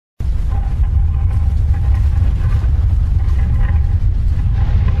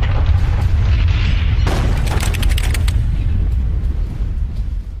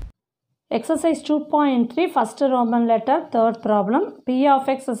Exercise 2.3 first Roman letter third problem. P of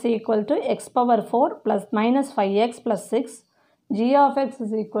x is equal to x power 4 plus minus 5x plus 6. G of x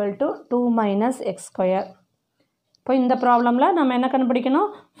is equal to 2 minus x square. இப்போ இந்த ப்ராப்ளம்ல நம்ம என்ன கண்டுபிடிக்கணும்?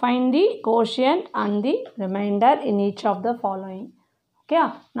 Find the quotient and the remainder in each of the following. Okay,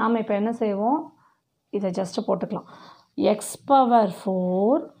 நாம் இப்போ என்ன செய்வோம்? இதை ஜஸ்ட் போட்டுக்கலாம். x power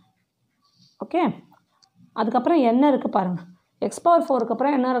 4 ஓகே, அதுக்கப்புறம் என்ன இருக்குது பாருங்கள். x power 4க்கு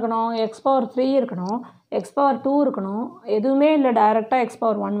அப்புறம் என்ன இருக்கணும்? x power 3 இருக்கணும், x power 2 இருக்கணும். எதுவுமே இல்லை, டைரெக்டாக x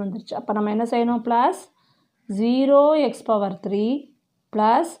power 1 வந்துருச்சு. அப்போ நம்ம என்ன செய்யணும்? Plus 0x power 3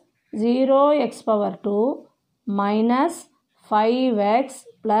 plus 0x power 2 minus 5x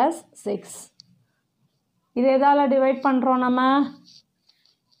plus 6. இது எதால் டிவைட் பண்ணுறோம்? நம்ம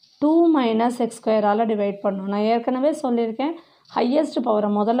 2 மைனஸ் எக்ஸ் ஸ்கொயரால் டிவைட் பண்ணோம். நான் ஏற்கனவே சொல்லியிருக்கேன், ஹையஸ்ட்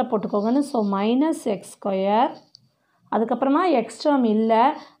பவரை முதல்ல போட்டுக்கோங்கன்னு. ஸோ மைனஸ் எக்ஸ் ஸ்கொயர், அதுக்கப்புறமா எக்ஸ் டேர்ம் இல்லை,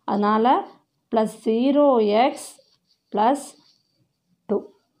 அதனால் ப்ளஸ் 0x ப்ளஸ் 2.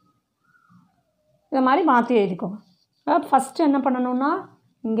 இதை மாதிரி மாற்றி எழுதிக்கோங்க. ஃபஸ்ட்டு என்ன பண்ணணும்னா,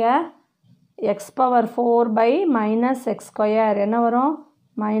 இங்கே X power 4 by minus X square என்ன வரும்?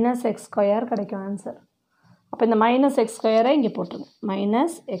 மைனஸ் எக்ஸ் ஸ்கொயர் கிடைக்கும் ஆன்சர். அப்போ இந்த மைனஸ் எக்ஸ் ஸ்கொயரை இங்கே போட்டுருங்க.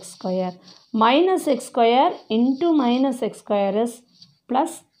 Minus X square, minus X square into minus X square is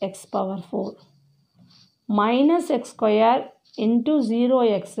plus X power 4. minus x square into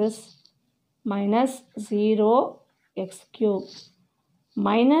 0x is minus 0x cube.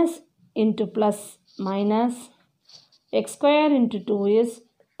 Minus into plus minus x square into 2 is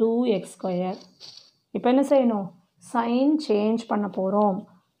 2x square. இப்போ என்ன செய்யணும்? Sign change பண்ண போகிறோம்.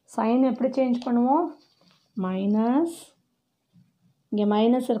 Sign எப்படி change பண்ணுவோம்? Minus, இங்கே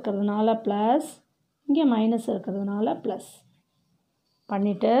minus இருக்கிறதுனால plus, இங்கே மைனஸ் இருக்கிறதுனால ப்ளஸ்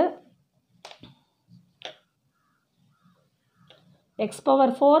பண்ணிவிட்டு x power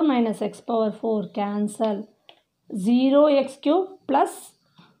 4 minus x power 4 cancel. 0x cube plus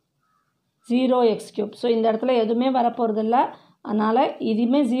 0x cube. So இந்த இடத்துல எதுவுமே வரப்போகிறதில்ல, அதனால்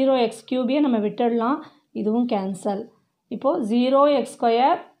இதுவுமே 0x cube நம்ம விட்டுடலாம். இதுவும் கேன்சல். இப்போது 0x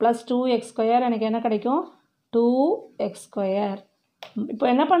square plus 2x square எனக்கு என்ன கிடைக்கும்? 2x square. இப்போ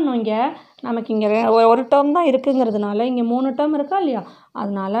என்ன பண்ணணும்? இங்கே நமக்கு இங்கே ஒரு டேர்ம் தான் இருக்குங்கிறதுனால இங்கே 3 டேர்ம் இருக்கா இல்லையா,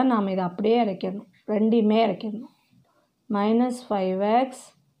 அதனால் நாம் இதை அப்படியே இறக்கிடணும், ரெண்டையுமே இறக்கிடணும். minus 5x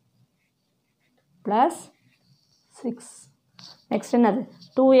plus 6. next என்னது?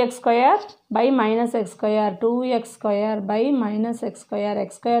 2x square by minus x square, 2x square by minus x square,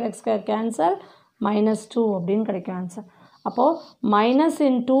 x square cancel, minus 2 அப்படின்னு கிடைக்கும் ஆன்சர். அப்போது minus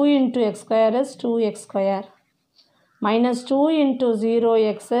in 2 into x square is 2x square, minus 2 into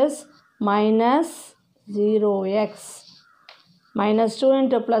 0x is minus 0x, minus 2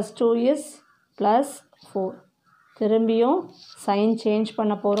 into plus 2 is plus 4. திரும்பியும் sign change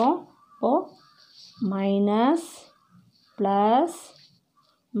பண்ண போகிறோம். ஓ minus plus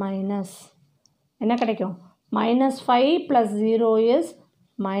minus என்ன கிடைக்கும்? Minus 5 plus 0 is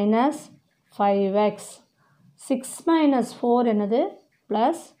minus 5x. 6 minus 4 என்னது?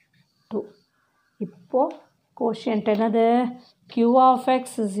 Plus 2. இப்போது quotient என்னது? q of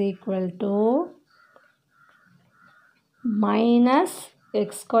x is equal to minus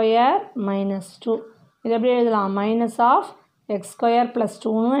X square minus 2. இது எப்படி எழுதலாம்? Minus of X square plus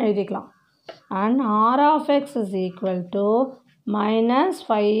 2ன்னு எழுதிக்கலாம். And R of X is equal to minus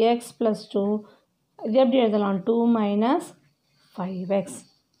 5x plus 2. இது எப்படி எழுதலாம்? 2 மைனஸ் 5x.